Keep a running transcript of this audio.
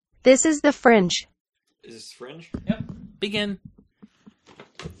This is the Fringe. Is this Fringe? Yep. Begin.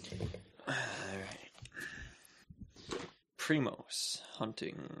 Primos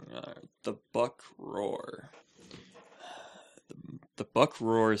hunting the buck roar. The buck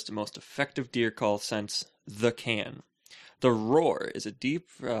roar is the most effective deer call since the can. The roar is a deep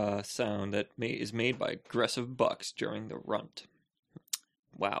sound that is made by aggressive bucks during the runt.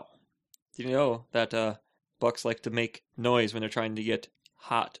 Wow. Did you know that bucks like to make noise when they're trying to get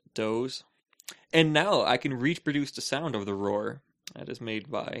hot does? And now I can reproduce the sound of the roar that is made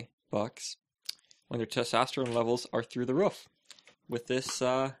by bucks when their testosterone levels are through the roof with this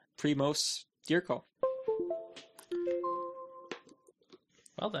Primos deer call.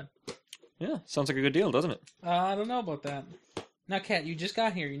 Well done. Yeah, sounds like a good deal, doesn't it? I don't know about that. Now, Kat, you just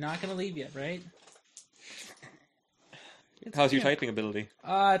got here. You're not going to leave yet, right? How's your typing ability?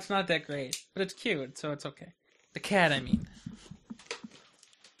 It's not that great, but it's cute, so it's okay. The cat, I mean.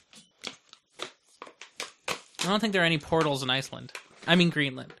 I don't think there are any portals in Iceland. I mean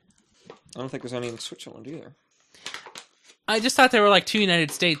Greenland. I don't think there's any in Switzerland either. I just thought there were like 2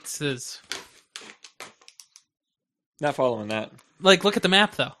 United States. Not following that. Like, look at the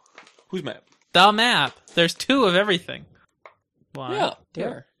map, though. Whose map? The map. There's 2 of everything. Why? Yeah,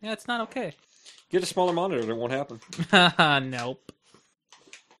 there. Yeah, it's not okay. Get a smaller monitor, it won't happen. Nope.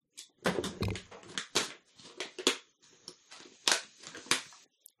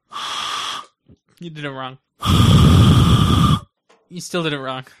 You did it wrong. You still did it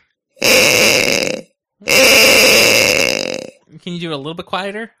wrong. Can you do it a little bit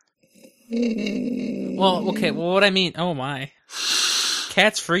quieter? Well, okay. Well, what I mean... Oh, my.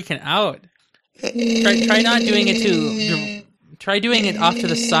 Cat's freaking out. Try not doing it too... Try doing it off to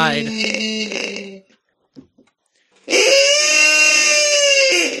the side.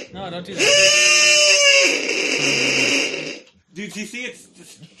 No, don't do that. Dude, you see it's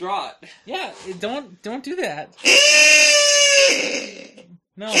distraught. Yeah, don't do that.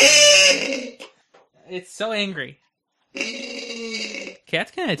 No. It's so angry.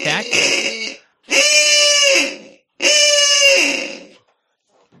 Cats can attack you.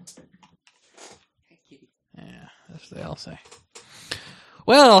 Yeah, that's what they all say.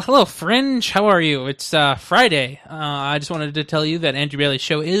 Well, hello, Fringe. How are you? It's Friday. I just wanted to tell you that Andrew Bailey's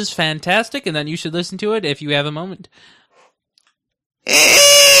show is fantastic and that you should listen to it if you have a moment.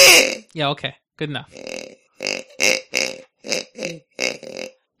 Yeah, okay. Good enough.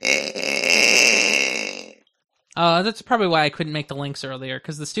 That's probably why I couldn't make the links earlier,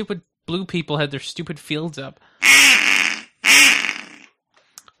 because the stupid blue people had their stupid fields up.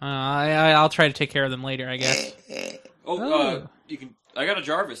 I'll try to take care of them later, I guess. You can. I got a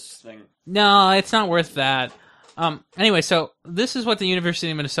Jarvis thing. No, it's not worth that. Anyway, so this is what the University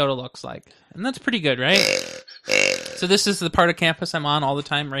of Minnesota looks like. And that's pretty good, right? So this is the part of campus I'm on all the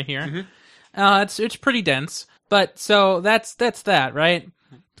time right here. Mm-hmm. It's pretty dense. But so that's that, right?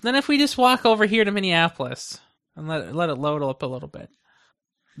 But then if we just walk over here to Minneapolis and let it load up a little bit.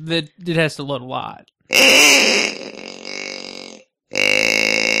 It has to load a lot.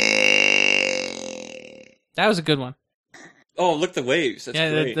 That was a good one. Oh, look at the waves. That's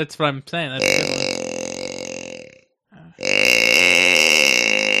great. That's what I'm saying. That's a good one.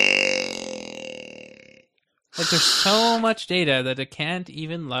 Like, there's so much data that it can't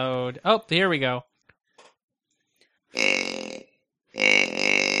even load. Oh, here we go.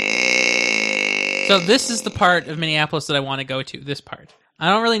 So this is the part of Minneapolis that I want to go to, this part. I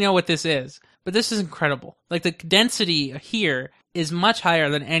don't really know what this is, but this is incredible. Like, the density here is much higher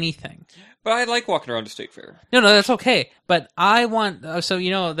than anything. But I like walking around the state fair. No, that's okay. But I want... so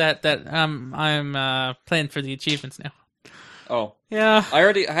you know that I'm playing for the achievements now. Oh. Yeah. I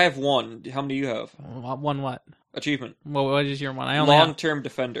have one. How many do you have? One what? Achievement. Well, what is your one? I only Long-term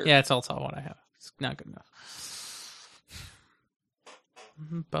defender. Yeah, it's also what I have. It's not good enough.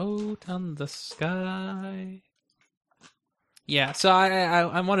 Boat on the sky. Yeah, so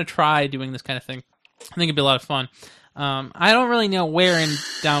I want to try doing this kind of thing. I think it'd be a lot of fun. I don't really know where in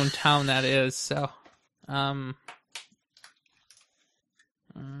downtown that is, so...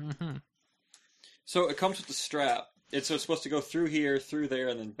 So it comes with the strap. It's supposed to go through here, through there,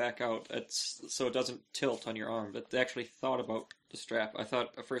 and then back out. So it doesn't tilt on your arm. But they actually thought about the strap. At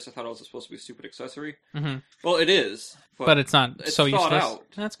first I thought it was supposed to be a stupid accessory. Mm-hmm. Well, it is. But it's not so useless. Out.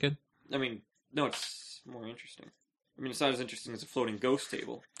 That's good. I mean, no, it's more interesting. I mean, it's not as interesting as a floating ghost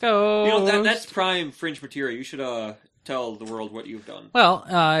table. Ghost! You know, that's prime Fringe material. You should tell the world what you've done. Well,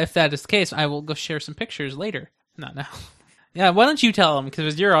 if that is the case, I will go share some pictures later. Not now. Yeah, why don't you tell them? Because it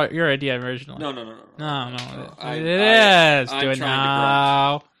was your idea originally. No. No. It is. I'm Do it trying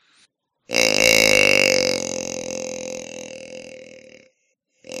now. To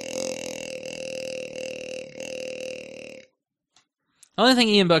The only thing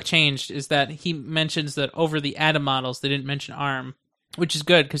Ian Buck changed is that he mentions that over the ATM models, they didn't mention ARM, which is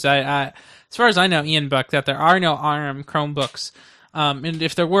good because as far as I know, Ian Buck, that there are no ARM Chromebooks. And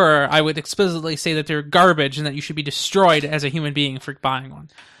if there were, I would explicitly say that they're garbage and that you should be destroyed as a human being for buying one.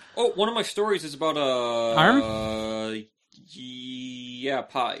 Oh, one of my stories is about ARM? Yeah,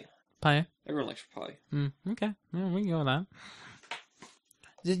 Pi. Pi? Everyone likes Pi. Okay, well, we can go with that.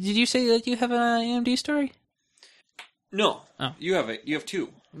 Did you say that you have an AMD story? No. Oh. You have it. You have two.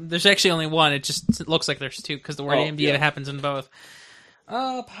 There's actually only one. It just looks like there's two because the word AMD happens in both.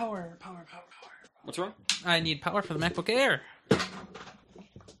 Power. What's wrong? I need power for the MacBook Air.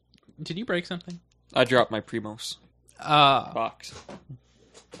 Did you break something? I dropped my Primos box.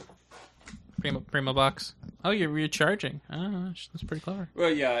 Primo box. Oh, you're recharging. Oh, that's pretty clever.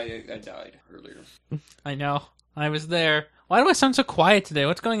 Well, yeah, I died earlier. I know. I was there. Why do I sound so quiet today?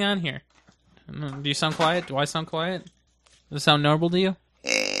 What's going on here? Do you sound quiet? Do I sound quiet? Does it sound normal to you?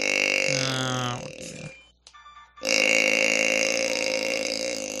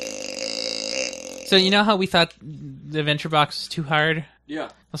 So you know how we thought the Adventure Box was too hard? Yeah.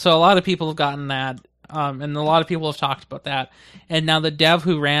 So a lot of people have gotten that, and a lot of people have talked about that. And now the dev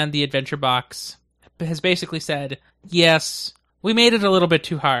who ran the Adventure Box has basically said, yes, we made it a little bit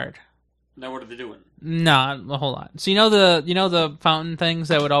too hard. Now what are they doing? Not a whole lot. So you know the fountain things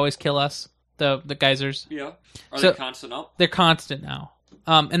that would always kill us? The geysers? Yeah. Are they constant up? They're constant now.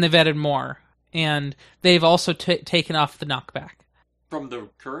 And they've added more. And they've also taken off the knockback. From the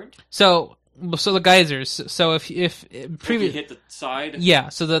current? So the geysers. So if you hit the side? Yeah,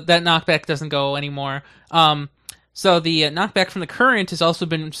 so that knockback doesn't go anymore. So the knockback from the current has also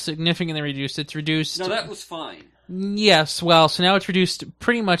been significantly reduced. It's reduced... No, that was fine. Yes, well, so now it's reduced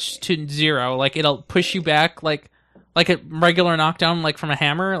pretty much to 0. Like, it'll push you back like a regular knockdown, like from a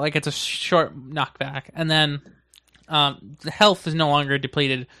hammer. Like, it's a short knockback. And then the health is no longer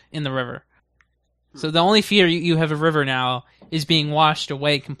depleted in the river. So the only fear you have of river now is being washed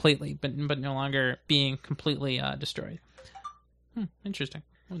away completely, but no longer being completely destroyed. Interesting.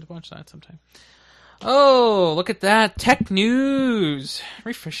 I want to watch that sometime. Oh, look at that. Tech news.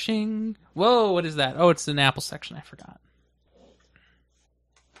 Refreshing. Whoa, what is that? Oh, it's an Apple section. I forgot.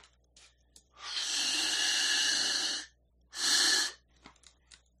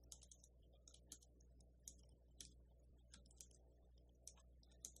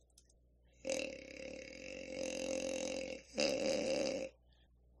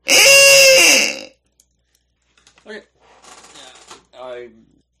 Okay. Yeah, I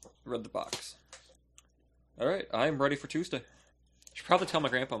read the box. All right, I'm ready for Tuesday. Should probably tell my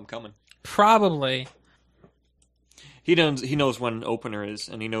grandpa I'm coming. Probably. He knows when opener is,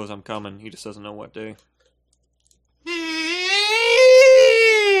 and he knows I'm coming. He just doesn't know what day. I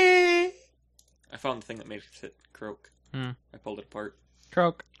found the thing that made it croak. I pulled it apart.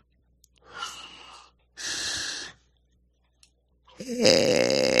 Croak.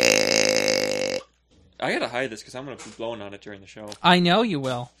 I gotta hide this because I'm gonna be blowing on it during the show. I know you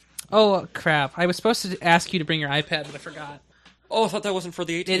will. Oh, crap. I was supposed to ask you to bring your iPad, but I forgot. Oh, I thought that wasn't for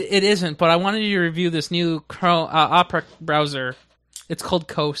the ATN. It isn't, but I wanted you to review this new Opera browser. It's called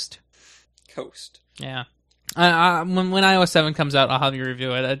Coast. Coast. Yeah. When iOS 7 comes out, I'll have you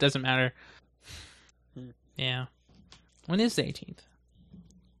review it. It doesn't matter. Yeah. When is the 18th?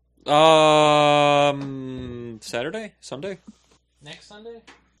 Saturday? Sunday? Next Sunday?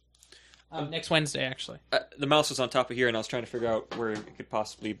 Next Wednesday, actually. The mouse was on top of here, and I was trying to figure out where it could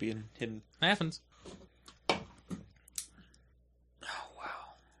possibly be hidden. That happens. Oh,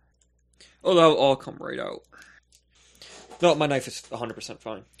 wow. Oh, that'll all come right out. No, my knife is 100%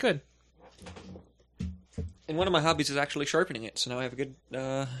 fine. Good. And one of my hobbies is actually sharpening it, so now I have a good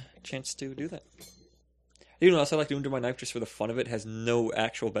chance to do that. You know what else I like doing to my knife just for the fun of it? Has no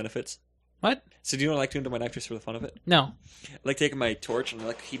actual benefits. What? So do you know what I like doing to my knife just for the fun of it? No. I like taking my torch and I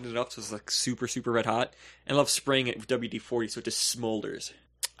like heating it up so it's like super, super red hot. And I love spraying it with WD-40 so it just smolders.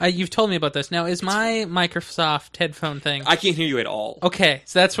 You've told me about this. Now, is my Microsoft headphone thing... I can't hear you at all. Okay,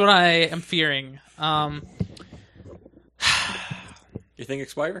 so that's what I am fearing. Your thing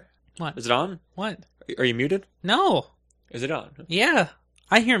expire? What? Is it on? What? Are you muted? No. Is it on? Yeah.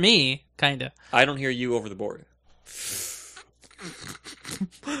 I hear me, kinda. I don't hear you over the board.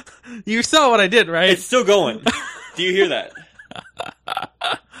 You saw what I did, right? It's still going. Do you hear that?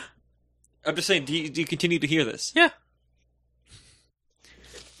 I'm just saying, do you continue to hear this? Yeah.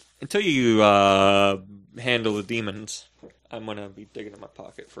 Until you handle the demons, I'm going to be digging in my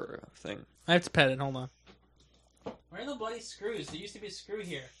pocket for a thing. I have to pet it. Hold on. Where are the bloody screws? There used to be a screw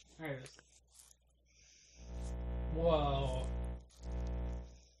here. There it is. Whoa.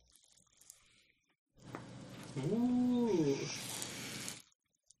 Ooh.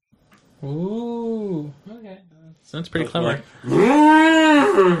 So that's pretty But clever. like,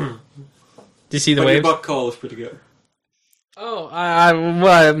 Do you see the but waves? your buck call is pretty good. Oh,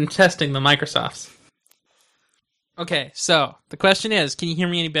 I'm testing the Microsofts. Okay, so the question is, can you hear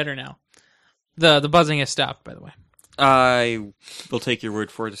me any better now? The buzzing has stopped, by the way. I will take your word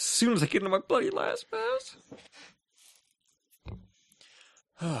for it as soon as I get into my bloody last pass.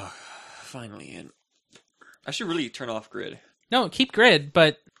 Finally in. I should really turn off grid. No, keep grid,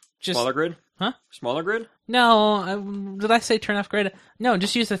 but just... Smaller grid? Huh? Smaller grid? No, did I say turn off grid? No,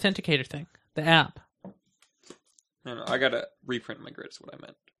 just use the authenticator thing, the app. No, I gotta reprint my grid is what I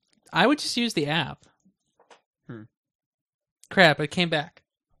meant. I would just use the app. Crap, it came back.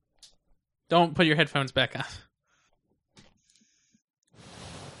 Don't put your headphones back on.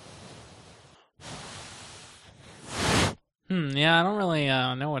 Yeah, I don't really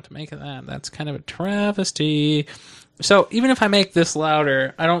know what to make of that. That's kind of a travesty. So, even if I make this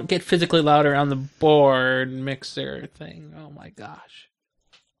louder, I don't get physically louder on the board mixer thing. Oh my gosh.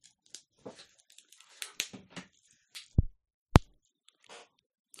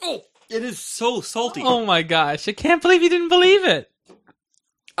 Oh, it is so salty. Oh my gosh, I can't believe you didn't believe it.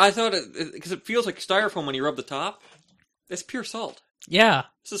 I thought it, because it feels like styrofoam when you rub the top. It's pure salt. Yeah,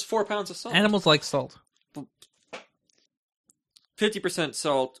 This is 4 pounds of salt. animals like salt. 50%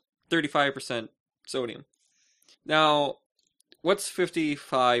 salt, 35% sodium. Now, what's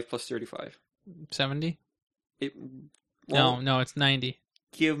 55 plus 35? 70? It No, it's 90.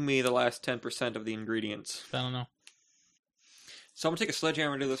 give me the last 10% of the ingredients. I don't know. So I'm going to take a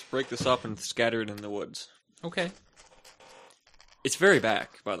sledgehammer to this, break this up, and scatter it in the woods. Okay. It's very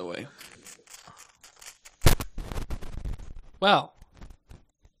back, by the way. Well.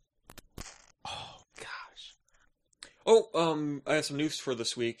 Oh, gosh. Oh, I have some news for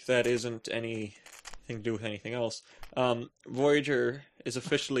this week that isn't anything to do with anything else. Voyager is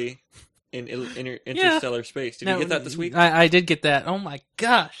officially in interstellar space. Did you get that this week? I did get that. Oh my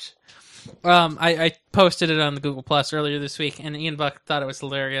gosh. I posted it on the Google Plus earlier this week, and Ian Buck thought it was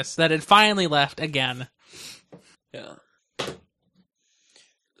hilarious that it finally left again. Yeah.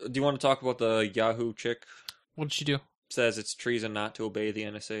 Do you want to talk about the Yahoo chick? What did she do? Says it's treason not to obey the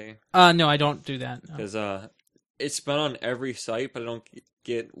NSA. No, I don't do that. No. Because it's been on every site, but I don't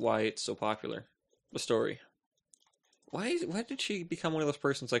get why it's so popular. The story. Why did she become one of those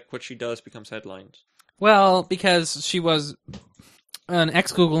persons like what she does becomes headlines? Well, because she was an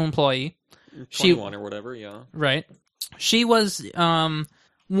ex-Google employee. 21 or whatever, yeah. Right. She was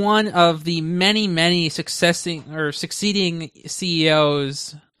one of the many succeeding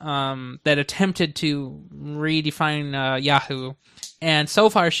CEOs that attempted to redefine Yahoo. And so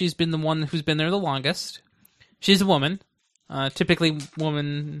far, she's been the one who's been there the longest. She's a woman. Typically,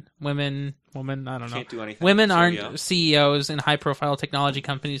 women, I don't know. Can't do anything. Women So, aren't yeah. CEOs in high-profile technology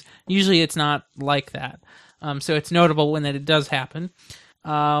companies. Usually, it's not like that. So it's notable when that it does happen.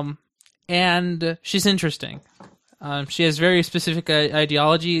 And she's interesting. She has very specific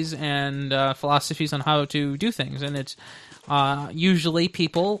ideologies and philosophies on how to do things. And it's usually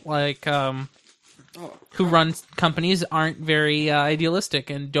people like who run companies aren't very idealistic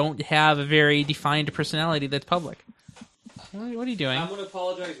and don't have a very defined personality that's public. What are you doing? I'm going to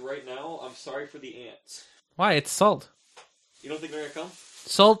apologize right now. I'm sorry for the ants. Why? It's salt. You don't think they're going to come?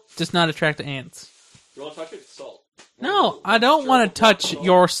 Salt does not attract ants. You want to touch it? It's salt. No, I don't want to touch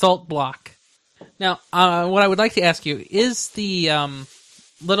your salt block. Now, what I would like to ask you, is the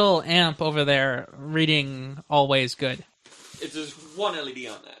little amp over there reading always good? It's just one LED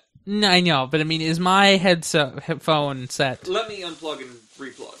on that. No, I know, but I mean, is my headphone set? Let me unplug and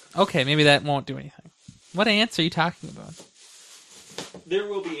replug. Okay, maybe that won't do anything. What ants are you talking about? There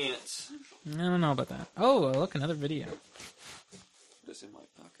will be ants. I don't know about that. Oh, look, another video. This in my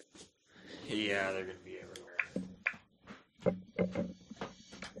pocket. Yeah, they're going to be everywhere.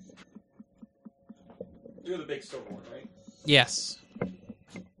 You're the big silver one, right? Yes.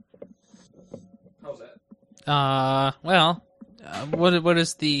 How's that? What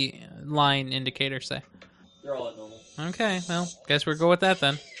does the line indicator say? They're all at normal. Okay, well, guess we'll go with that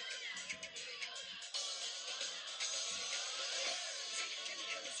then.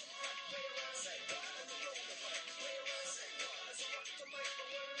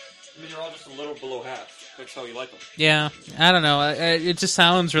 I mean, they're all just a little below half. That's how you like them. Yeah, I don't know. It just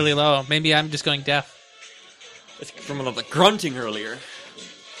sounds really low. Maybe I'm just going deaf. It's from all the grunting earlier.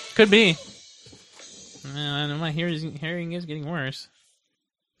 Could be. I know my hearing is getting worse.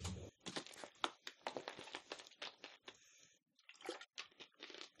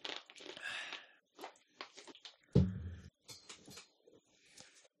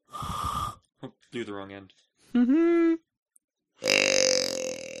 Do the wrong end. Mm-hmm.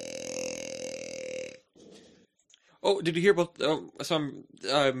 Oh, did you hear about? So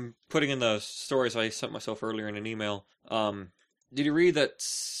I'm putting in the stories I sent myself earlier in an email. Did you read that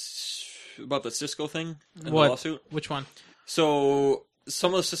about the Cisco thing in the lawsuit? Which one? So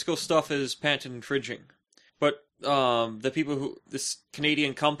some of the Cisco stuff is patent infringing, but the people who this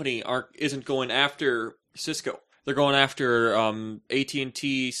Canadian company isn't going after Cisco. They're going after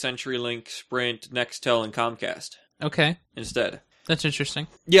AT&T, CenturyLink, Sprint, Nextel, and Comcast. Okay, instead. that's interesting.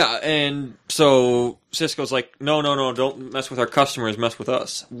 Yeah, and so Cisco's like, no, don't mess with our customers, mess with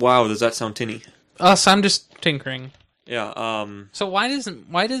us. Wow, does that sound tinny? So I'm just tinkering. Yeah. So why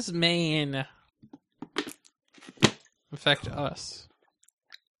does Maine affect us?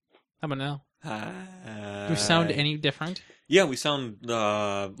 How about now? Do we sound any different? Yeah, we sound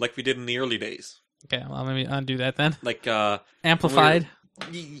like we did in the early days. Okay, well, let me undo that then. Like amplified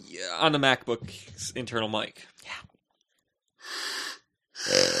on the MacBook's internal mic.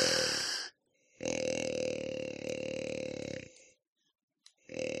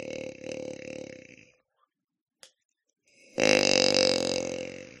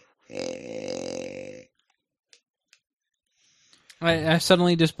 I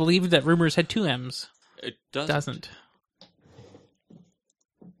suddenly just believed that rumors had two M's. It doesn't.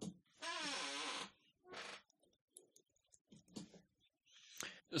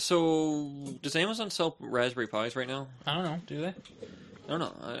 So, does Amazon sell Raspberry Pis right now? I don't know. Do they? I don't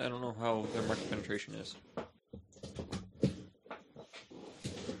know. I don't know how their market penetration is.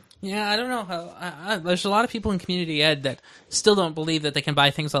 Yeah, I don't know how. There's a lot of people in community ed that still don't believe that they can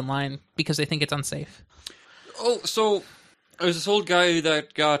buy things online because they think it's unsafe. Oh, so there's this old guy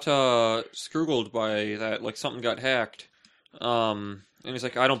that got scroogled by that, like something got hacked. And he's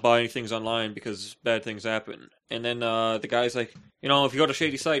like, I don't buy things online because bad things happen. And then the guy's like, if you go to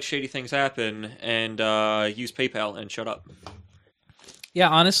shady sites, shady things happen, and use PayPal and shut up. Yeah,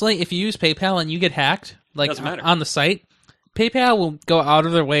 honestly, if you use PayPal and you get hacked, like Doesn't matter. on the site, PayPal will go out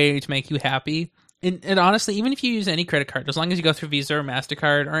of their way to make you happy. And honestly, even if you use any credit card, as long as you go through Visa or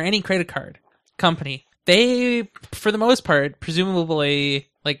MasterCard or any credit card company, they, for the most part, presumably,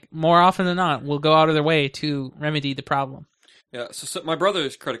 like more often than not, will go out of their way to remedy the problem. Yeah, so my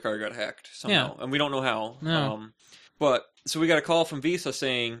brother's credit card got hacked somehow, and we don't know how. No. But so we got a call from Visa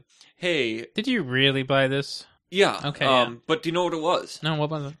saying, "Hey, did you really buy this?" Yeah. Okay. Yeah. But do you know what it was? No, what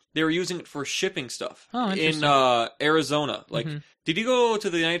was it? They were using it for shipping stuff. Oh, interesting. In Arizona. Like, did you go to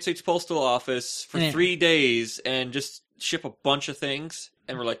the United States Postal Office for 3 days and just ship a bunch of things?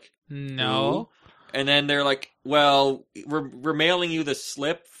 And we're like, no. Ooh. And then they're like, well, we're mailing you the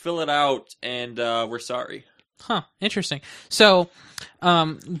slip, fill it out, and we're sorry. Huh, interesting. So,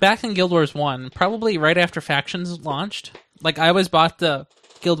 back in Guild Wars 1, probably right after Factions launched, like, I always bought the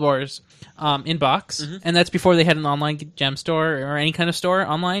Guild Wars in box, and that's before they had an online gem store or any kind of store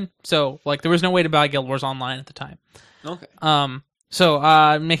online. So, like, there was no way to buy Guild Wars online at the time. Okay.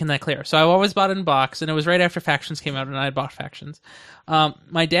 So, making that clear. So, I always bought it in box, and it was right after Factions came out, and I bought Factions.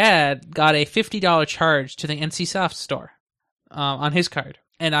 My dad got a $50 charge to the NCSoft store on his card.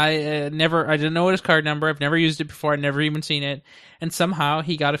 And I didn't know what his card number. I've never used it before. I've never even seen it. And somehow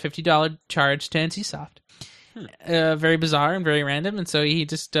he got a $50 charge to NCSoft. Very bizarre and very random. And so he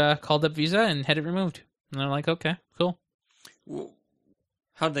just called up Visa and had it removed. And I'm like, okay, cool. Well,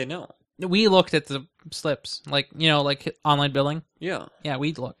 how'd they know? We looked at the slips, like online billing. Yeah. Yeah,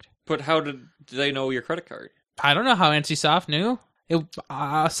 we looked. But how did they know your credit card? I don't know how NCSoft knew.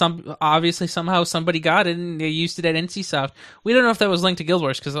 Obviously somehow somebody got it and they used it at NCSoft. We don't know if that was linked to Guild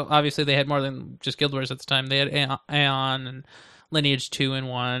Wars because obviously they had more than just Guild Wars at the time. They had Aeon and Lineage 2 and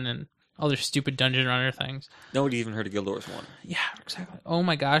 1 and other stupid Dungeon Runner things. Nobody even heard of Guild Wars 1. Yeah, exactly. Oh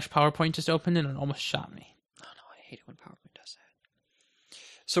my gosh, PowerPoint just opened and it almost shot me. Oh no, I hate it when PowerPoint does that.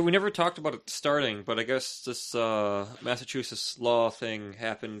 So we never talked about it starting, but I guess this Massachusetts law thing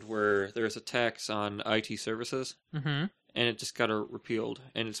happened where there's a tax on IT services. Mm-hmm. And it just got repealed,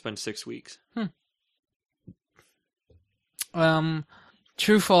 and it's been 6 weeks.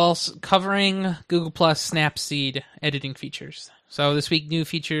 True false, covering Google Plus Snapseed editing features. So this week, new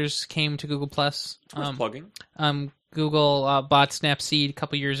features came to Google Plus. Plugging. Google bought Snapseed a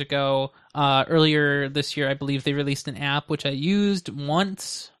couple years ago. Earlier this year, I believe they released an app which I used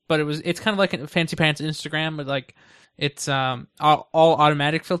once, but it's kind of like a fancy pants Instagram, but like it's all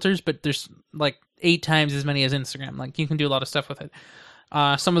automatic filters, but there's like 8 times as many as Instagram. Like, you can do a lot of stuff with it.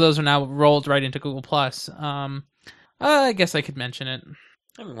 Some of those are now rolled right into Google+. I guess I could mention it.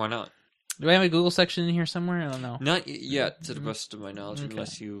 I mean, why not? Do I have a Google section in here somewhere? I don't know. Not yet, to the best of my knowledge,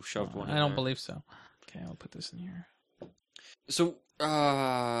 unless you shoved one in I don't there. believe so. Okay, I'll put this in here. So,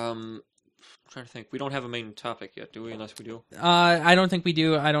 I'm trying to think. We don't have a main topic yet, do we? Unless we do? I don't think we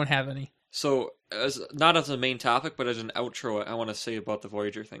do. I don't have any. So, not as a main topic, but as an outro, I want to say about the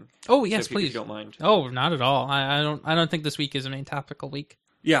Voyager thing. Oh yes, if please. you don't mind. Oh, not at all. I don't think this week is a main topical week.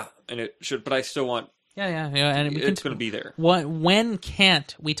 Yeah, and it should, but I still want. Yeah, and It's going to be there. When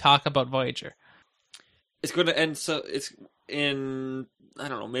can't we talk about Voyager? It's going to end. So it's in, I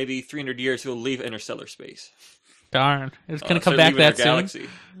don't know, maybe 300 years. He'll leave interstellar space. Darn, it's going to come start back leaving our that soon. galaxy.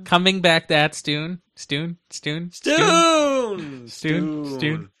 Coming back that soon. Stoon. Oh,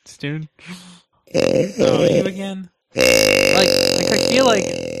 you again? I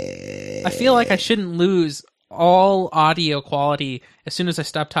feel like I shouldn't lose all audio quality as soon as I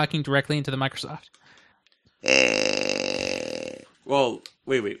stop talking directly into the Microsoft. Well,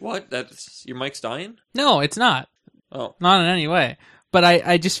 wait, what? That's your mic's dying? No, it's not. Oh. Not in any way. But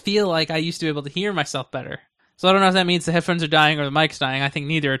I just feel like I used to be able to hear myself better. So I don't know if that means the headphones are dying or the mic's dying. I think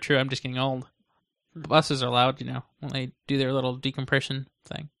neither are true. I'm just getting old. Buses are loud, when they do their little decompression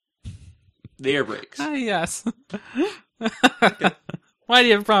thing. The air brakes. Ah, yes. Why do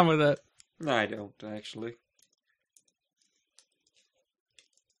you have a problem with that? No, I don't, actually.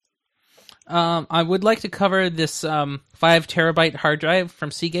 I would like to cover this 5 terabyte hard drive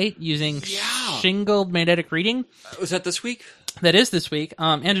from Seagate using shingled magnetic reading. Was that this week? That is this week.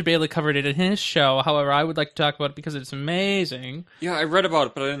 Andrew Bailey covered it in his show. However, I would like to talk about it because it's amazing. Yeah, I read about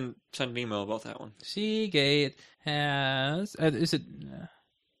it, but I didn't send an email about that one. Seagate has... is it...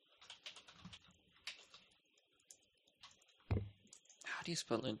 How do you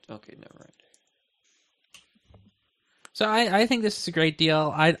spell it? Okay, never mind. So I think this is a great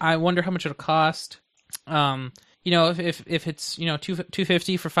deal. I wonder how much it'll cost. If it's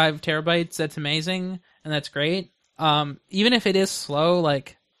 $250 for 5 terabytes, that's amazing and that's great. Even if it is slow, I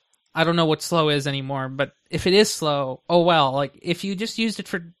don't know what slow is anymore, but if it is slow, oh well. If you just used it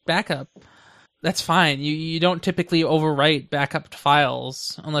for backup, that's fine. You don't typically overwrite backup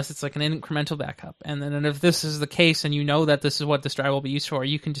files unless it's an incremental backup. And then if this is the case and you know that this is what this drive will be used for,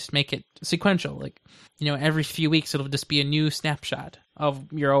 you can just make it sequential. Every few weeks it'll just be a new snapshot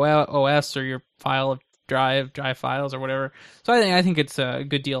of your OS or your file of drive files or whatever. So I think it's a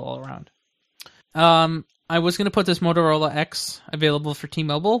good deal all around. I was going to put this Motorola X available for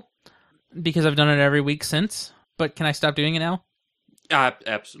T-Mobile because I've done it every week since, but can I stop doing it now?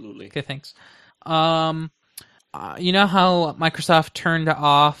 Absolutely. Okay, thanks. You know how Microsoft turned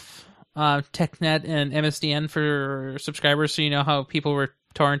off TechNet and MSDN for subscribers, so you know how people were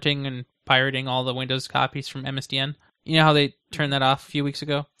torrenting and pirating all the Windows copies from MSDN? You know how they turned that off a few weeks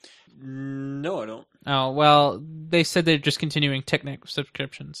ago? No, I don't. Oh, well, they said they're just continuing TechNet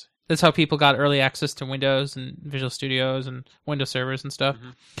subscriptions. That's how people got early access to Windows and Visual Studios and Windows servers and stuff. Mm-hmm.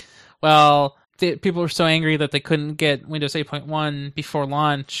 Well, people were so angry that they couldn't get Windows 8.1 before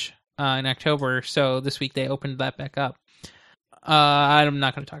launch in October, so this week they opened that back up. I'm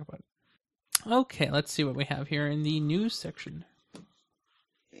not going to talk about it. Okay, let's see what we have here in the news section.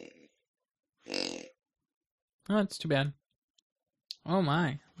 Oh, that's too bad. Oh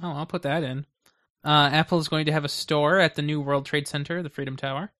my. Oh, I'll put that in. Apple is going to have a store at the new World Trade Center, the Freedom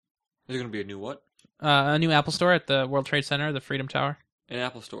Tower. Is there going to be a new what? A new Apple store at the World Trade Center, the Freedom Tower. An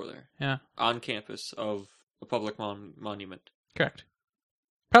Apple store there? Yeah. On campus of a public monument? Correct.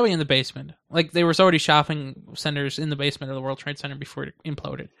 Probably in the basement. There was already shopping centers in the basement of the World Trade Center before it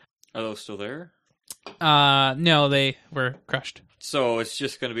imploded. Are those still there? No, they were crushed. So it's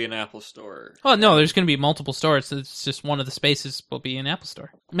just going to be an Apple store? Well, no, there's going to be multiple stores. It's just one of the spaces will be an Apple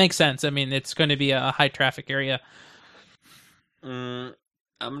store. Makes sense. I mean, it's going to be a high-traffic area. I'm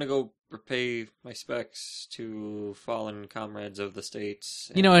going to go repay my respects to fallen comrades of the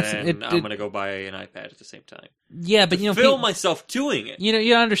States. And I'm going to go buy an iPad at the same time. Yeah, but film myself doing it.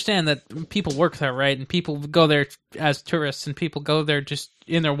 You understand that people work there, right? And people go there as tourists, and people go there just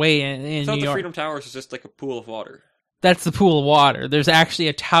in their way in New York. The Freedom Towers is just like a pool of water. That's the pool of water. There's actually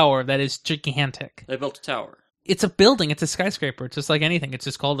a tower that is gigantic. They built a tower. It's a building. It's a skyscraper. It's just like anything. It's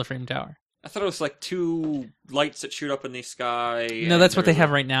just called the Freedom Tower. I thought it was like 2 lights that shoot up in the sky. No, that's what they have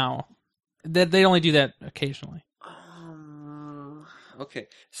right now. They only do that occasionally. Okay.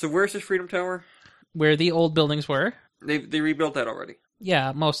 So where's this Freedom Tower? Where the old buildings were. They rebuilt that already?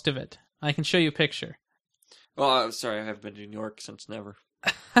 Yeah, most of it. I can show you a picture. Oh, sorry, I haven't been to New York since never.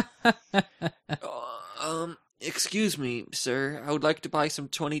 Excuse me, sir. I would like to buy some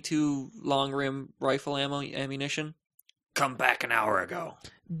 22 long-rim rifle ammunition. Come back an hour ago.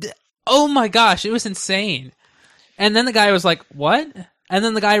 Oh my gosh, it was insane. And then the guy was like, what? And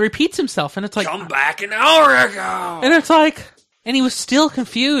then the guy repeats himself, and it's like... Come back an hour ago! And it's like... And he was still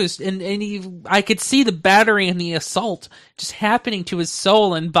confused, and I could see the battery and the assault just happening to his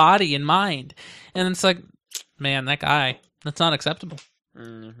soul and body and mind. And it's like, man, that guy, that's not acceptable.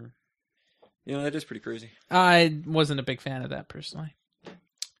 Mm-hmm. You know, that is pretty crazy. I wasn't a big fan of that personally.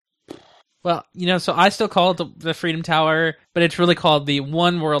 Well, so I still call it the Freedom Tower, but it's really called the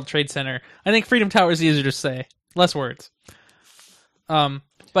One World Trade Center. I think Freedom Tower is easier to say. Less words. But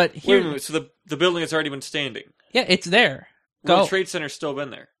here... Wait a minute, so the building has already been standing? Yeah, it's there. Go. Well, the Trade Center's still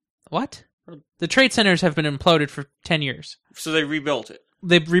been there. What? The trade centers have been imploded for 10 years. So they rebuilt it?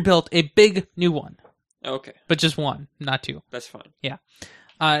 They've rebuilt a big new one. Okay. But just one, not two. That's fine. Yeah.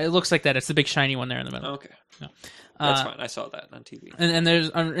 It looks like that. It's the big shiny one there in the middle. Okay. No. That's fine. I saw that on TV. And there's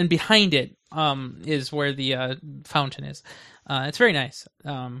and behind it is where the fountain is. It's very nice.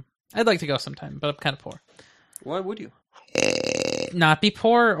 I'd like to go sometime, but I'm kind of poor. Why would you? Not be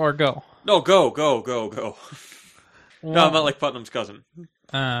poor or go? No, go. No, I'm not like Putnam's cousin.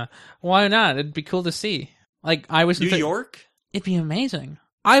 Why not? It'd be cool to see. Like I was New York? It'd be amazing.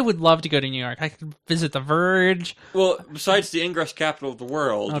 I would love to go to New York. I could visit the Verge. Well, besides the Ingress capital of the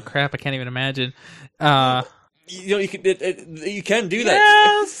world. Oh crap! I can't even imagine. You can do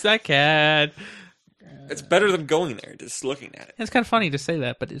that. Yes, I can. It's better than going there, just looking at it. It's kind of funny to say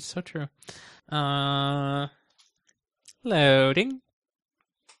that, but it's so true. Loading.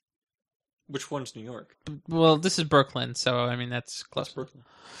 Which one's New York? Well, this is Brooklyn, so I mean that's close. That's Brooklyn.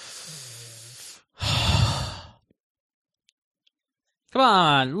 Come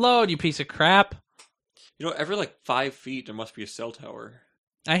on, load, you piece of crap. You know, every 5 feet there must be a cell tower.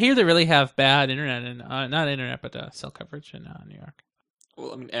 I hear they really have bad internet, and not internet, but cell coverage in New York.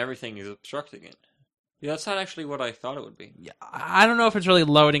 Well, I mean, everything is obstructing it. Yeah, that's not actually what I thought it would be. Yeah, I don't know if it's really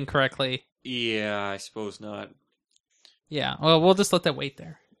loading correctly. Yeah, I suppose not. Yeah, well, we'll just let that wait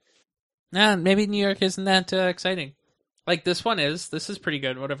there. Nah, maybe New York isn't that exciting. Like this one is. This is pretty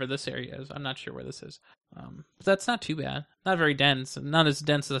good, whatever this area is. I'm not sure where this is. But that's not too bad. Not very dense. Not as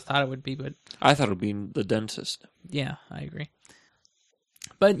dense as I thought it would be, but... I thought it would be the densest. Yeah, I agree.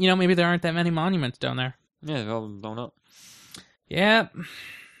 But, maybe there aren't that many monuments down there. Yeah, they've all blown up. Yeah.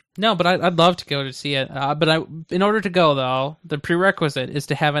 No, but I'd love to go to see it. But in order to go, though, the prerequisite is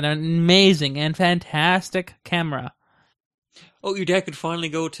to have an amazing and fantastic camera. Oh, your dad could finally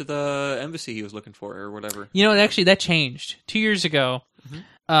go to the embassy he was looking for, or whatever. Actually, that changed. 2 years ago,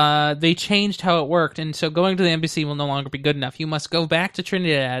 they changed how it worked, and so going to the embassy will no longer be good enough. You must go back to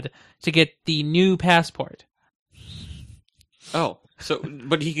Trinidad to get the new passport. Oh,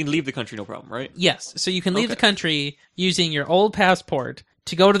 but he can leave the country, no problem, right? Yes, so you can leave the country using your old passport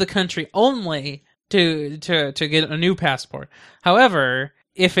to go to the country only to get a new passport. However,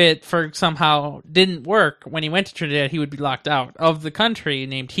 if it somehow didn't work when he went to Trinidad, he would be locked out of the country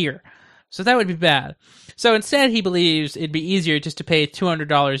named here. So that would be bad. So instead, he believes it'd be easier just to pay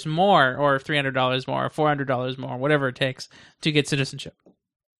 $200 more, or $300 more, or $400 more, whatever it takes to get citizenship.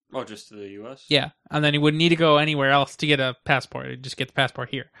 Oh, just to the U.S.? Yeah, and then he wouldn't need to go anywhere else to get a passport. He'd just get the passport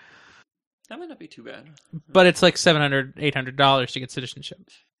here. That might not be too bad. But it's like $700, $800 to get citizenship.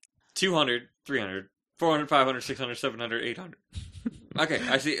 200, 300, 400, 500, 600, 700, 800. Okay,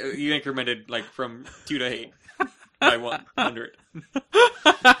 I see. You incremented from 2 to 8 by 100.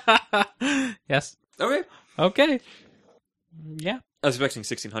 Yes. Okay. Yeah. I was expecting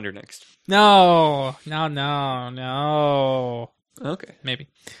 1600 next. No. Okay. Maybe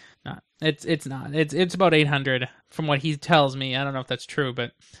not. It's not. It's about 800 from what he tells me. I don't know if that's true,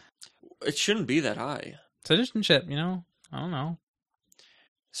 but it shouldn't be that high. Citizenship, I don't know.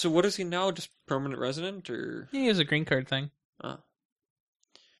 So what is he now? Just permanent resident, or he has a green card thing. Oh.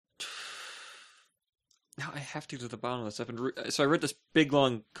 Now I have to the bottom of this. So I read this big,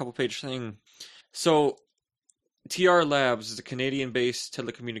 long, couple-page thing. So TR Labs is a Canadian-based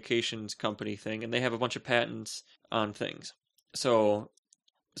telecommunications company thing, and they have a bunch of patents on things. So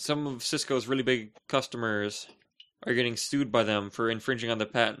some of Cisco's really big customers are getting sued by them for infringing on their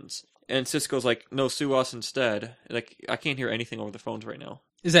patents. And Cisco's like, no, sue us instead. I can't hear anything over the phones right now.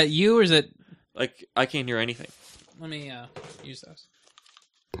 Is that you, or is it... I can't hear anything. Let me use those.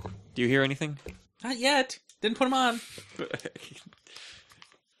 Do you hear anything? Not yet. Didn't put them on.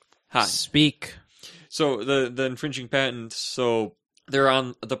 Hi. Speak. So the infringing patents, so they're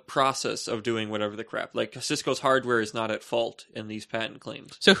on the process of doing whatever the crap. Cisco's hardware is not at fault in these patent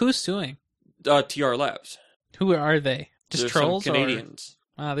claims. So who's suing? TR Labs. Who are they? Just There's trolls? Some Canadians.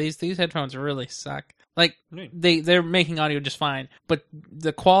 Wow, these headphones really suck. They're making audio just fine, but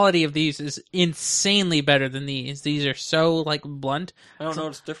the quality of these is insanely better than these. These are so blunt. I don't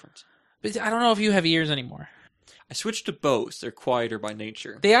notice the difference. But I don't know if you have ears anymore. I switched to Bose. They're quieter by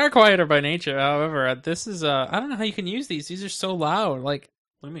nature. They are quieter by nature. However, this is I don't know how you can use these. These are so loud. What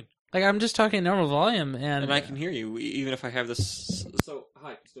do you mean? I'm just talking normal volume, and I can hear you even if I have this. So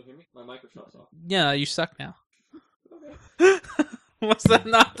hi, can you still hear me? My microphone's off. Yeah, you suck now. Okay. Was that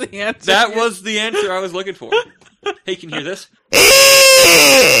not the answer? That was the answer I was looking for. Hey, can you hear this?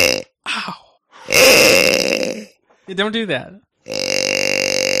 Ow. Yeah, don't do that.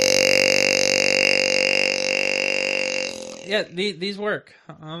 Yeah, these work.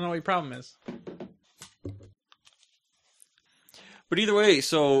 I don't know what your problem is. But either way,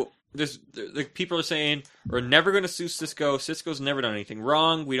 so the people are saying we're never going to sue Cisco. Cisco's never done anything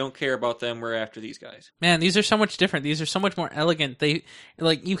wrong. We don't care about them. We're after these guys. Man, these are so much different. These are so much more elegant. They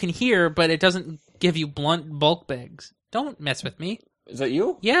you can hear, but it doesn't give you blunt bulk bags. Don't mess with me. Is that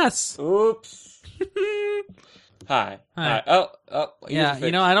you? Yes. Oops. Hi. Oh. Yeah,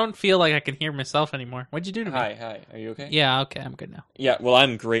 I don't feel like I can hear myself anymore. What'd you do to me? Hi. Are you okay? Yeah, okay, I'm good now. Yeah, well,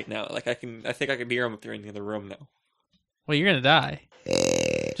 I'm great now. Like, I think I can hear them if they're in the other room now. Well, you're gonna die.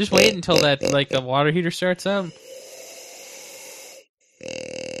 Just wait until that, the water heater starts up.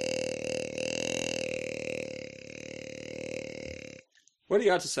 What are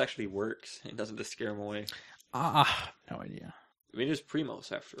the odds this actually works and doesn't just scare them away? No idea. I mean, it's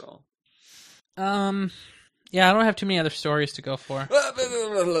Primos, after all. Yeah, I don't have too many other stories to go for.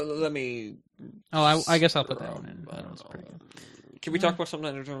 Let me... Oh, I guess I'll put that one in. That one's pretty good. Can we talk about something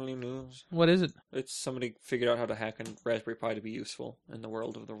entertaining news? What is it? It's somebody figured out how to hack a Raspberry Pi to be useful in the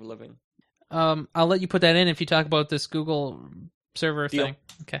world of the living. I'll let you put that in if you talk about this Google server Deal. thing.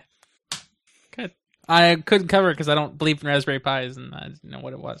 Okay. Good. I couldn't cover it because I don't believe in Raspberry Pis, and I didn't know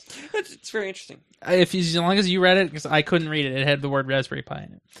what it was. It's very interesting. As long as you read it, because I couldn't read it. It had the word Raspberry Pi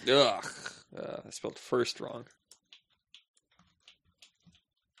in it. Ugh. I spelled first wrong.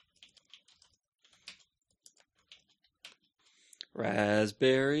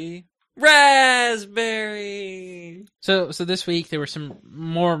 Raspberry. So this week there were some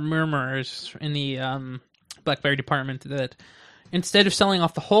more murmurs in the BlackBerry department that instead of selling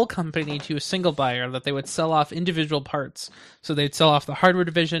off the whole company to a single buyer, that they would sell off individual parts. So they'd sell off the hardware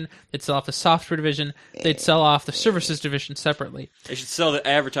division, they'd sell off the software division, they'd sell off the services division separately. They should sell the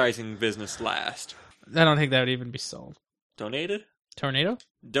advertising business last. I don't think that would even be sold. Donated? Tornado?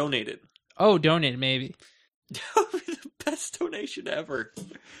 Donated. Oh, donated, maybe. That would be the best donation ever.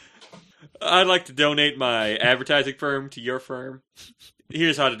 I'd like to donate my advertising firm to your firm.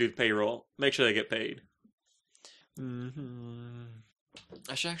 Here's how to do the payroll. Make sure they get paid.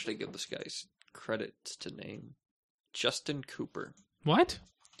 I should actually give this guy's credits to name. Justin Cooper. What?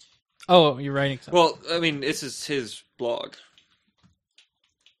 Oh, you're writing something. Well, I mean, this is his blog.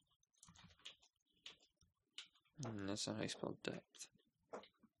 That's not how you spell depth.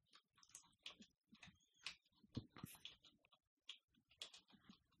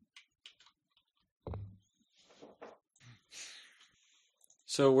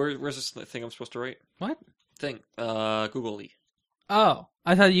 So where's this thing I'm supposed to write? What? Thing. Google-y. Oh,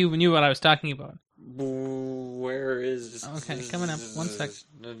 I thought you knew what I was talking about. Where is this? Okay, coming up. 1 sec.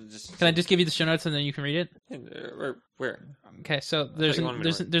 Can I just give you the show notes and then you can read it? Where? Okay, so there's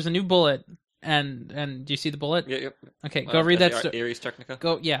a new bullet, and do you see the bullet? Yep. Okay, go read that. Aries Technica.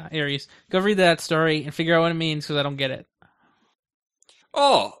 Aries. Go read that story and figure out what it means because I don't get it.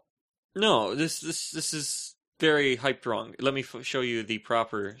 Oh no! This is very hyped wrong. Let me show you the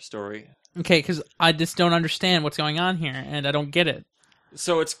proper story. Okay, because I just don't understand what's going on here, and I don't get it.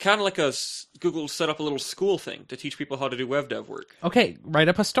 So it's kind of like Google set up a little school thing to teach people how to do web dev work. Okay, write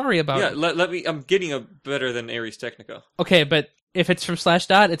up a story about it. Yeah, let me. I'm getting a better than Aries Technica. Okay, but if it's from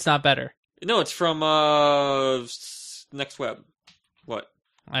Slashdot, it's not better. No, it's from Next Web. What?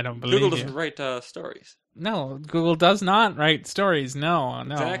 I don't believe Google doesn't write stories. No, Google does not write stories. No,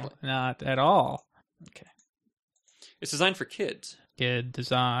 Exactly. Not at all. Okay. It's designed for kids. Kid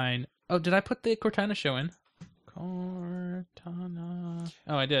design. Oh, did I put the Cortana show in? Cortana.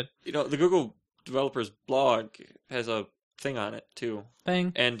 Oh, I did. The Google developers blog has a thing on it too.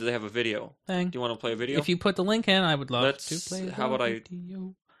 Thing. And they have a video. Thing. Do you want to play a video? If you put the link in, I would love to play How about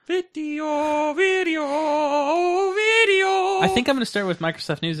video. Video. I think I'm going to start with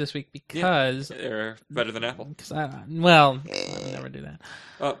Microsoft News this week because... Yeah, they're better than Apple. I would never do that.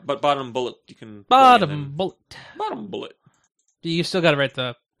 But bottom bullet, you can... Bottom bullet. You still got to write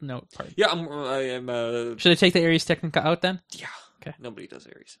the note part. Yeah, I am... Should I take the Aries Technica out then? Yeah. Okay. Nobody does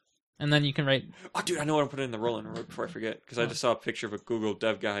Aries. And then you can write... Oh, dude, I know what I'm putting in the roll-in right before I forget, because I just saw a picture of a Google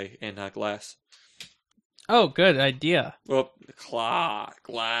dev guy in glass. Oh, good idea. Well,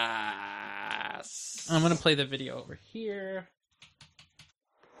 glass. I'm going to play the video over here.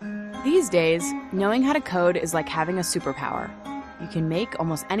 These days, knowing how to code is like having a superpower. You can make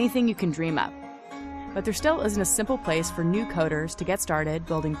almost anything you can dream up. But there still isn't a simple place for new coders to get started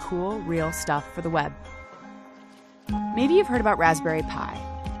building cool, real stuff for the web. Maybe you've heard about Raspberry Pi.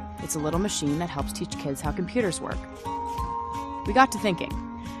 It's a little machine that helps teach kids how computers work. We got to thinking,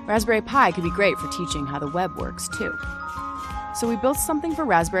 Raspberry Pi could be great for teaching how the web works too. So we built something for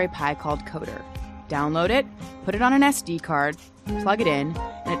Raspberry Pi called Coder. Download it, put it on an SD card, plug it in,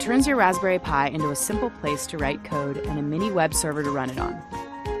 and it turns your Raspberry Pi into a simple place to write code and a mini web server to run it on.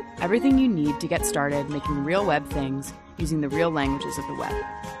 Everything you need to get started making real web things using the real languages of the web.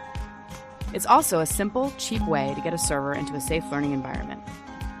 It's also a simple, cheap way to get a server into a safe learning environment,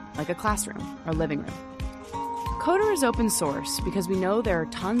 like a classroom or living room. Coder is open source because we know there are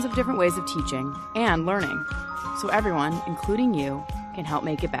tons of different ways of teaching and learning, so everyone, including you, can help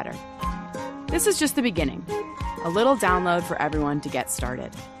make it better. This is just the beginning. A little download for everyone to get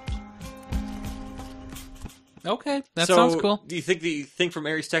started. Okay, that sounds cool. Do you think the thing from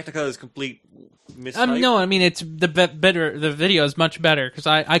Ares Technica is complete mistype? No, I mean, it's better. The video is much better because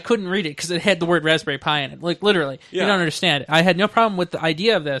I couldn't read it because it had the word Raspberry Pi in it. Like, literally. Yeah. You don't understand it. I had no problem with the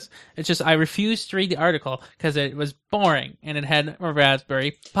idea of this. It's just I refused to read the article because it was boring and it had a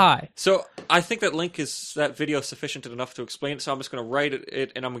Raspberry Pi. So I think that video is sufficient enough to explain it, so I'm just going to write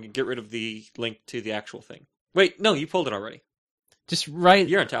it and I'm going to get rid of the link to the actual thing. Wait, no, you pulled it already. Just write.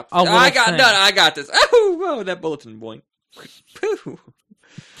 You're on top. I got this. Oh, that bulletin boing. Pooh.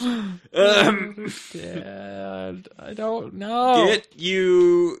 Dad, I don't know. Get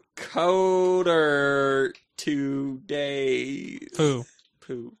you Coder today. Pooh.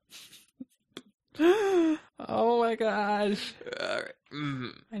 Oh my gosh. All right.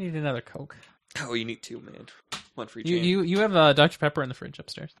 I need another Coke. Oh, you need two, man. One for each. You have Dr. Pepper in the fridge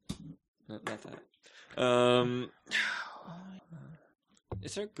upstairs. Not that.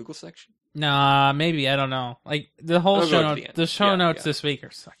 Is there a Google section? Nah, maybe, I don't know. Like the whole show notes, the show notes this week are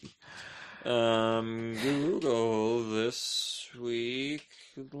sucky. Google this week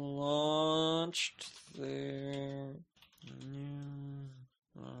launched their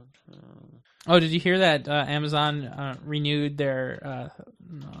Oh, did you hear that Amazon renewed their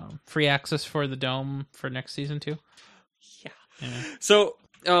free access for the Dome for next season too? Yeah. So,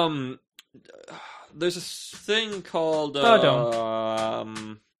 there's a thing called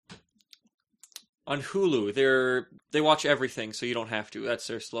on Hulu. They watch everything, so you don't have to. That's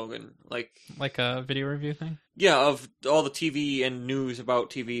their slogan. Like a video review thing. Yeah, of all the TV and news about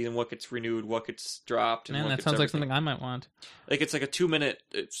TV and what gets renewed, what gets dropped, and man, what that gets sounds everything. like something I might want. Like it's like a 2-minute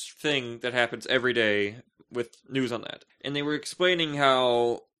thing that happens every day with news on that. And they were explaining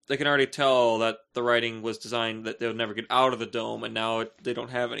how they can already tell that the writing was designed that they'll never get out of the dome, and now they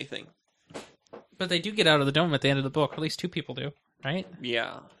don't have anything. But they do get out of the dome at the end of the book. Or at least 2 people do, right?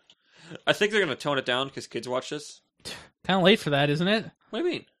 Yeah. I think they're going to tone it down because kids watch this. Kind of late for that, isn't it? What do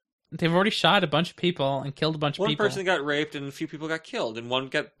you mean? They've already shot a bunch of people and killed a bunch of people. One person got raped and a few people got killed, and one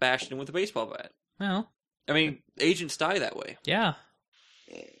got bashed in with a baseball bat. Well. I mean, agents die that way. Yeah.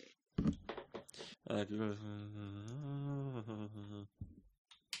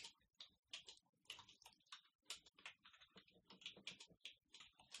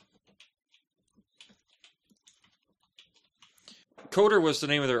 Coder was the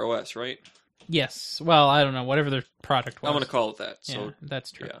name of their OS, right? Yes. Well, I don't know. Whatever their product was. I'm going to call it that. So, yeah,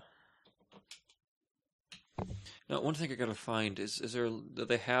 that's true. Yeah. Now, one thing I got to find is do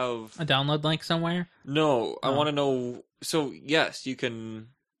they have a download link somewhere? No, I want to know. So, yes, you can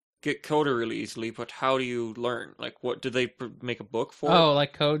get Coder really easily, but how do you learn? Like, what did they make a book for? Oh,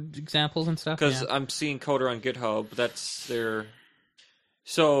 like code examples and stuff? Because I'm seeing Coder on GitHub. That's their.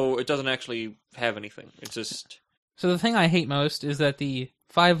 So, it doesn't actually have anything. It's just. So, the thing I hate most is that the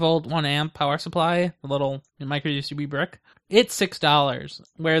 5-volt, 1-amp power supply, the little micro USB brick, it's $6,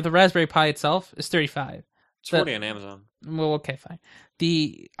 where the Raspberry Pi itself is $35. It's 40 on Amazon. Well, okay, fine.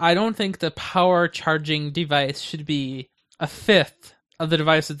 I don't think the power charging device should be a fifth of the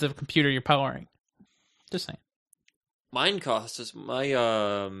devices of the computer you're powering. Just saying. My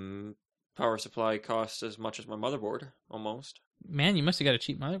power supply costs as much as my motherboard, almost. Man, you must have got a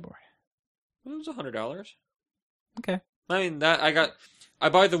cheap motherboard. It was $100. Okay. I mean, I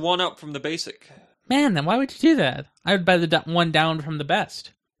buy the one up from the basic. Man, then why would you do that? I would buy the one down from the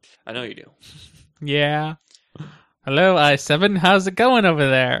best. I know you do. Yeah. Hello, i7. How's it going over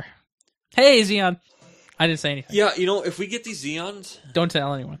there? Hey, Xeon. I didn't say anything. Yeah, if we get these Xeons... Don't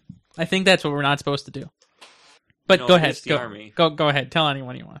tell anyone. I think that's what we're not supposed to do. But go ahead. Go ahead. Tell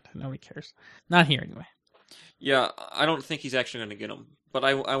anyone you want. Nobody cares. Not here, anyway. Yeah, I don't think he's actually going to get them. But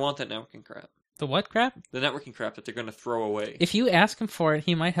I want that networking crap. The what crap? The networking crap that they're going to throw away. If you ask him for it,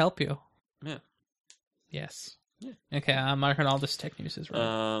 he might help you. Yeah. Yes. Yeah. Okay, I'm marking all this tech news as right.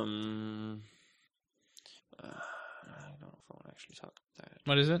 I don't know if I want to actually talk about that.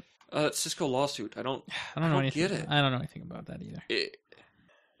 What is it? Cisco lawsuit. I don't know anything. Get it. I don't know anything about that either.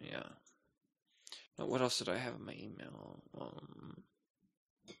 Yeah. What else did I have in my email?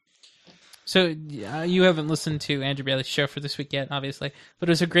 So you haven't listened to Andrew Bailey's show for this week yet, obviously, but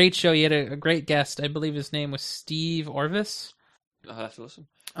it was a great show. He had a great guest. I believe his name was Steve Orvis. I'll have to listen.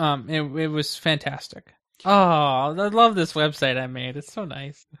 It was fantastic. Oh, I love this website I made. It's so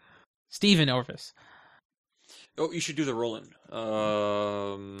nice. Steven Orvis. Oh, you should do the Roland. I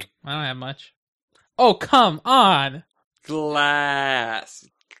don't have much. Oh, come on! Glass.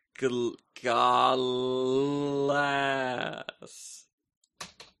 Glass.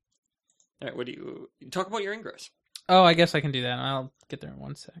 All right, what do you talk about your ingress? Oh, I guess I can do that. I'll get there in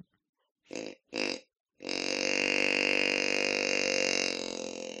 1 sec.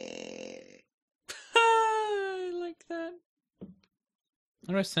 I like that.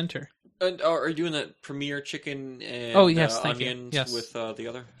 How do I center? And are you doing that Premier chicken and Oh, yes, thank you. onions Yes. with the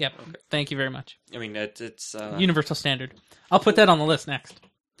other? Yep. Okay. Thank you very much. I mean, it's Universal standard. I'll put that on the list next.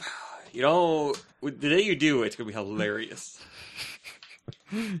 you know, the day you do, it's gonna be hilarious.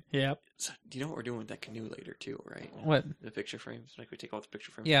 Yep. So, do you know what we're doing with that canoe later too, right? What? The picture frames. Like we take all the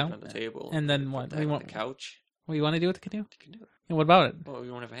picture frames, Yeah. put it on the table, And then put what? that We on want- the couch. What do you want to do with the canoe? The canoe. And what about it? Oh,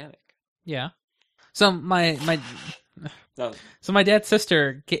 we won't have a hammock. Yeah. So my No. So my dad's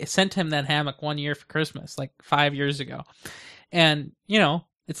sister sent him that hammock 1 year for Christmas, like 5 years ago. And, you know,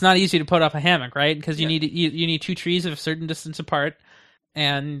 it's not easy to put up a hammock, right? Because you need you need two trees of a certain distance apart.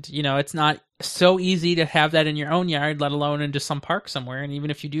 And, you know, it's not so easy to have that in your own yard, let alone in just some park somewhere. And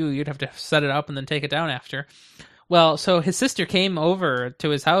even if you do, you'd have to set it up and then take it down after. Well, so his sister came over to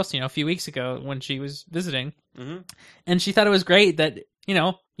his house, you know, a few weeks ago when she was visiting. Mm-hmm. And she thought it was great that, you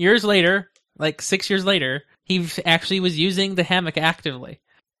know, years later, like 6 years later, he actually was using the hammock actively.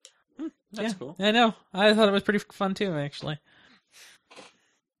 That's cool. I know. I thought it was pretty fun too, actually.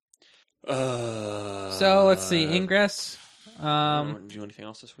 So let's see. Ingress. Do you do anything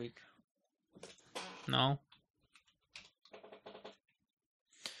else this week? No.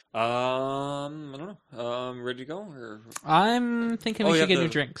 I don't know. Ready to go? Or I'm thinking we should get new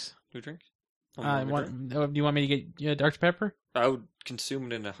drinks. new drink? Do you want me to get Dr. Pepper? I would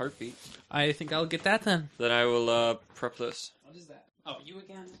consume it in a heartbeat. I think I'll get that then. Then I will prep this. What is that? Oh, you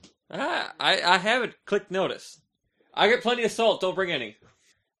again? I haven't clicked notice. I get plenty of salt. Don't bring any.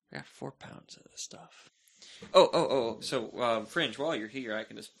 I got 4 pounds of this stuff. Oh. So, Fringe, while you're here, I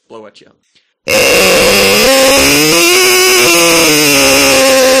can just blow at you.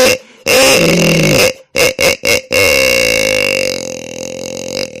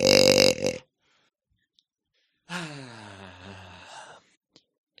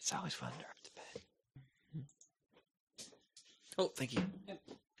 It's always fun to rub the bed. Oh, thank you.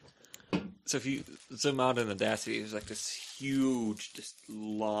 So if you zoom out in Audacity, there's like this huge just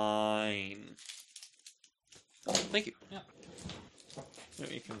line. Oh, thank you. Yeah.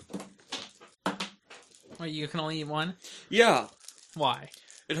 There you can. Wait, you can only eat one? Yeah, Why?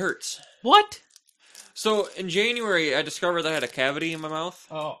 it hurts. What? So in January, I discovered that I had a cavity in my mouth,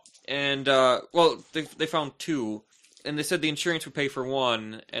 Oh. and well, they found 2, and they said the insurance would pay for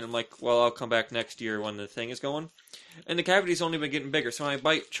 1, and I'm like, well, I'll come back next year when the thing is going. And the cavity's only been getting bigger, so when I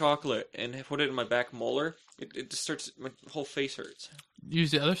bite chocolate and put it in my back molar, it just starts, my whole face hurts.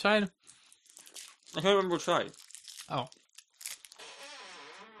 Use the other side? I can't remember which side. Oh.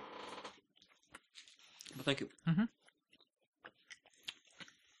 But thank you. Mm-hmm.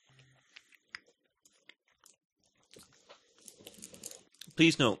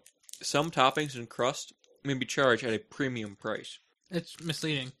 Please note, some toppings and crust may be charged at a premium price. It's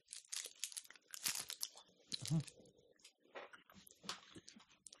misleading.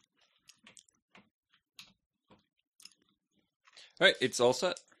 Alright, it's all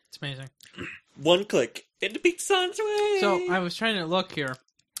set. It's amazing. 1 click, and the pizza's on its way! So I was trying to look here.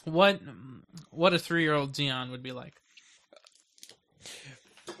 What a 3-year-old Xeon would be like.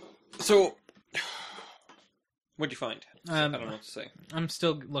 So, what'd you find? I Um, don't know what to say. I'm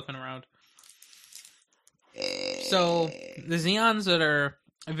still looking around. So the Xeons that are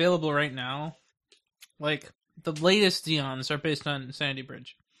available right now, like the latest Xeons, are based on Sandy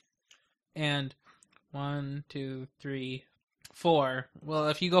Bridge. And 1, 2, 3, 4. Well,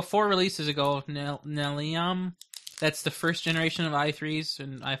 if you go 4 releases ago of Nelium, that's the first generation of i3s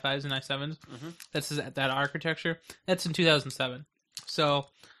and i5s and i7s. Mm-hmm. That's that architecture. That's in 2007. So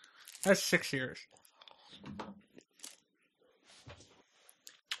that's 6 years.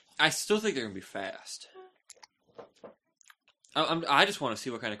 I still think they're going to be fast. I just want to see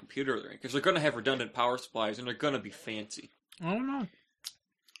what kind of computer they're in, because they're going to have redundant power supplies, and they're going to be fancy. I don't know.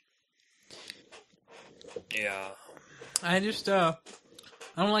 Yeah. I just, I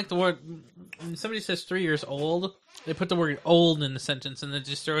don't like the word, when somebody says 3 years old, they put the word old in the sentence and it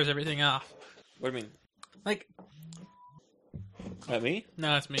just throws everything off. What do you mean? Like, At me?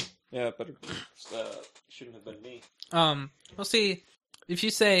 no, it's me. Yeah, but it shouldn't have been me. Well, see, if you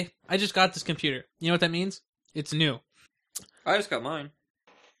say, I just got this computer, you know what that means? It's new. I just got mine.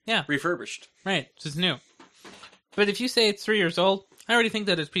 Yeah. Refurbished. Right, so it's new. But if you say it's 3 years old, I already think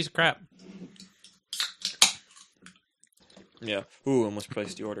that it's a piece of crap. Yeah. Ooh, almost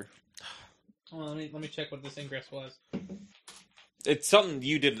placed the order. Well, let me check what this ingress was. It's something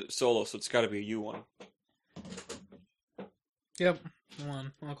you did solo, so it's got to be a you one. Yep. Hold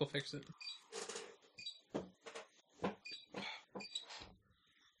on, I'll go fix it. I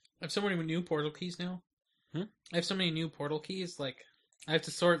have so many new portal keys now. Hmm? I have so many new portal keys, like, I have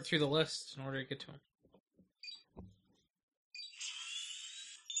to sort through the list in order to get to them.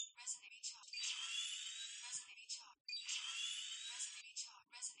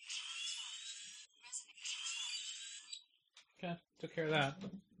 Okay, took care of that.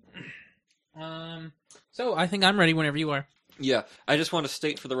 So I think I'm ready whenever you are. Yeah, I just want to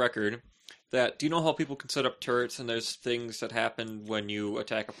state for the record that, do you know how people can set up turrets and there's things that happen when you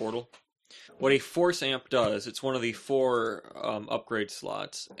attack a portal? What a force amp does, it's one of the 4 upgrade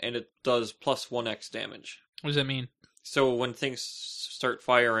slots, and it does plus 1x damage. What does that mean? So when things start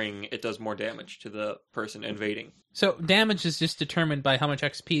firing, it does more damage to the person invading. So damage is just determined by how much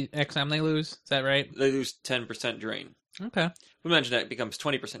XM they lose, is that right? They lose 10% drain. Okay. Imagine that becomes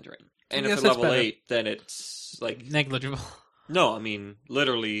 20% drain. And I if guess they're that's level better. 8, then it's like... Negligible. No, I mean,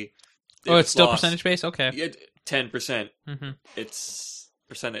 literally... Oh, it's still lost. percentage based? Okay. Yeah, 10%. Mm-hmm. It's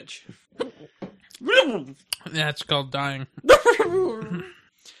percentage. That's called dying.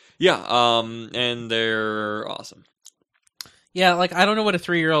 Yeah, and they're awesome. Yeah, like, I don't know what a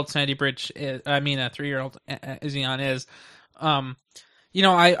 3-year-old Sandy Bridge is. I mean, a 3-year-old Xeon is. You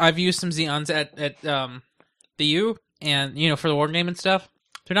know, I've used some Xeons at the U, and, you know, for the war game and stuff.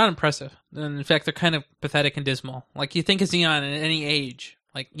 They're not impressive. And in fact, they're kind of pathetic and dismal. Like, you think a Xeon at any age,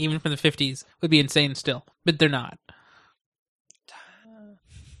 like, even from the 50s, would be insane still. But they're not.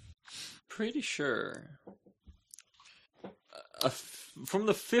 Pretty sure. From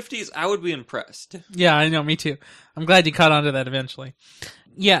the 50s, I would be impressed. Yeah, I know, me too. I'm glad you caught on to that eventually.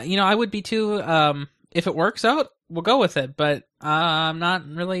 Yeah, you know, I would be too. If it works out, we'll go with it. But I'm not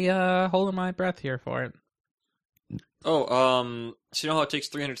really holding my breath here for it. Oh, so you know how it takes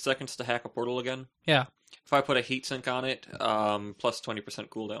 300 seconds to hack a portal again? Yeah. If I put a heatsink on it, plus 20%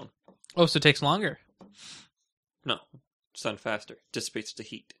 cooldown. Oh, so it takes longer. No, it's done faster. Dissipates the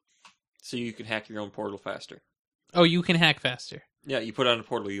heat. So you can hack your own portal faster. Oh, you can hack faster. Yeah, you put it on a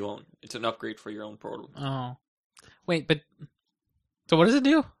portal you own. It's an upgrade for your own portal. Oh. Wait, but... So what does it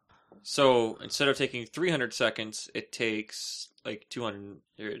do? So instead of taking 300 seconds, it takes like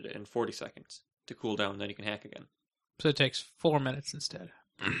 240 seconds to cool down, then you can hack again. So it takes 4 minutes instead.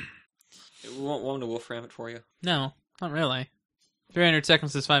 Want me to wolfram it for you? No, not really. 300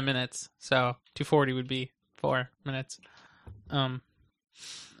 seconds is 5 minutes, so 240 would be 4 minutes.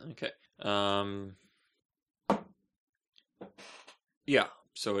 Okay. Yeah,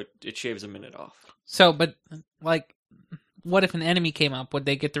 so it shaves a minute off. So, but, like, what if an enemy came up? Would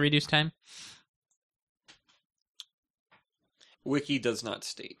they get the reduced time? Wiki does not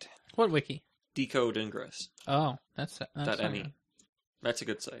state. What wiki? Decode Ingress. Oh, that's .me. That's a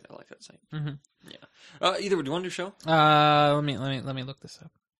good site. I like that site. Mm-hmm. Yeah. Either way, do you want to do a show? Let me look this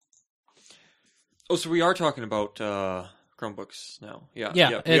up. Oh, so we are talking about Chromebooks now. Yeah.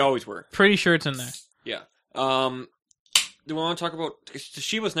 Yeah, we always were. Pretty sure it's in there. Yeah. Do we want to talk about...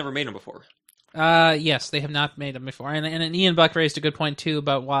 Toshiba's never made them before. Yes, they have not made them before. And Ian Buck raised a good point, too,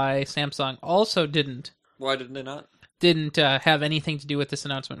 about why Samsung also didn't Why didn't they not? Have anything to do with this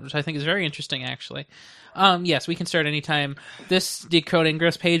announcement, which I think is very interesting, actually. Yes, we can start anytime. This Decode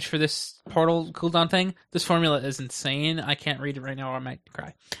Ingress page for this portal cooldown thing, this formula is insane. I can't read it right now or I might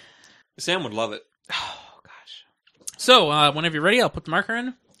cry. Sam would love it. Oh, gosh. So, whenever you're ready, I'll put the marker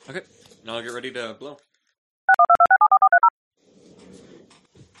in. Okay. Now I'll get ready to blow.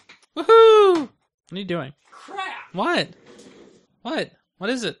 Woohoo! What are you doing? Crap! What? What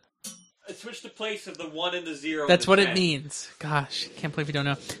is it? I switched the place of the 1 and the 0. That's what 10. it means. Gosh, can't believe you don't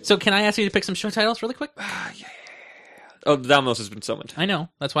know. So can I ask you to pick some show titles really quick? Yeah. Oh, the Domino's has been summoned. I know.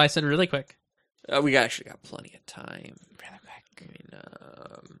 That's why I said really quick. We actually got plenty of time. Really quick. I mean,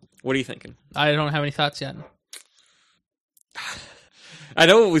 what are you thinking? I don't have any thoughts yet. I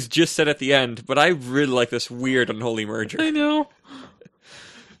know it was just said at the end, but I really like this weird unholy merger. I know.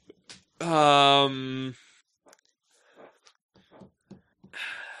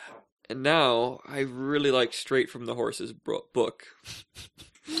 And now I really like Straight from the Horse's book.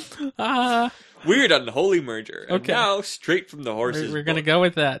 Weird unholy merger. And Okay. now, straight from the horse's We're going to book. go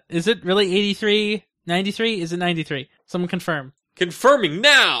with that. Is it really 83? 93? Is it 93? Someone confirm. Confirming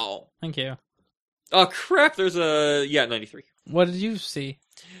now! Thank you. Oh, crap, there's a... Yeah, 93. What did you see?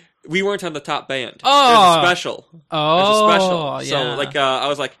 We weren't on the top band. Oh! There's a special. Oh, There's a special. yeah. So, like, I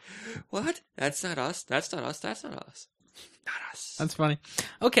was like, what? That's not us. That's not us. That's not us. Not us. That's funny.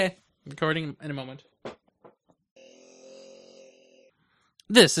 Okay. Recording in a moment.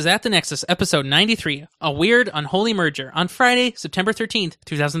 This is At the Nexus, episode 93, A Weird Unholy Merger, on Friday, September 13th,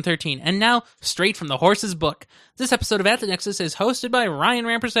 2013. And now, straight from the horse's book. This episode of At the Nexus is hosted by Ryan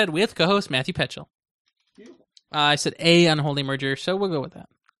Rampersad with co-host Matthew Petchel. I said A Unholy Merger, so we'll go with that.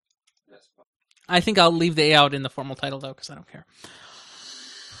 I think I'll leave the A out in the formal title, though, because I don't care.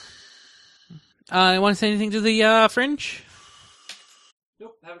 Want to say anything to the Fringe?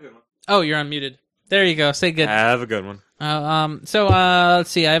 Nope, have a good one. Oh, you're unmuted. There you go. Say good. Have a good one.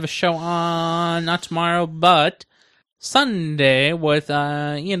 Let's see. I have a show on, not tomorrow, but Sunday with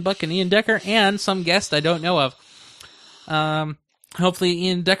Ian Buck and Ian Decker and some guest I don't know of. Hopefully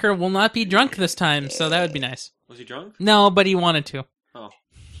Ian Decker will not be drunk this time, so that would be nice. Was he drunk? No, but he wanted to. Oh.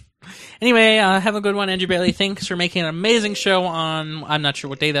 Anyway, have a good one, Andrew Bailey. Thanks for making an amazing show on, I'm not sure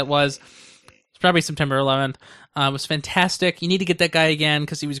what day that was. It's probably September 11th. It was fantastic. You need to get that guy again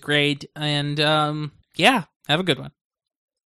because he was great. And, yeah, have a good one.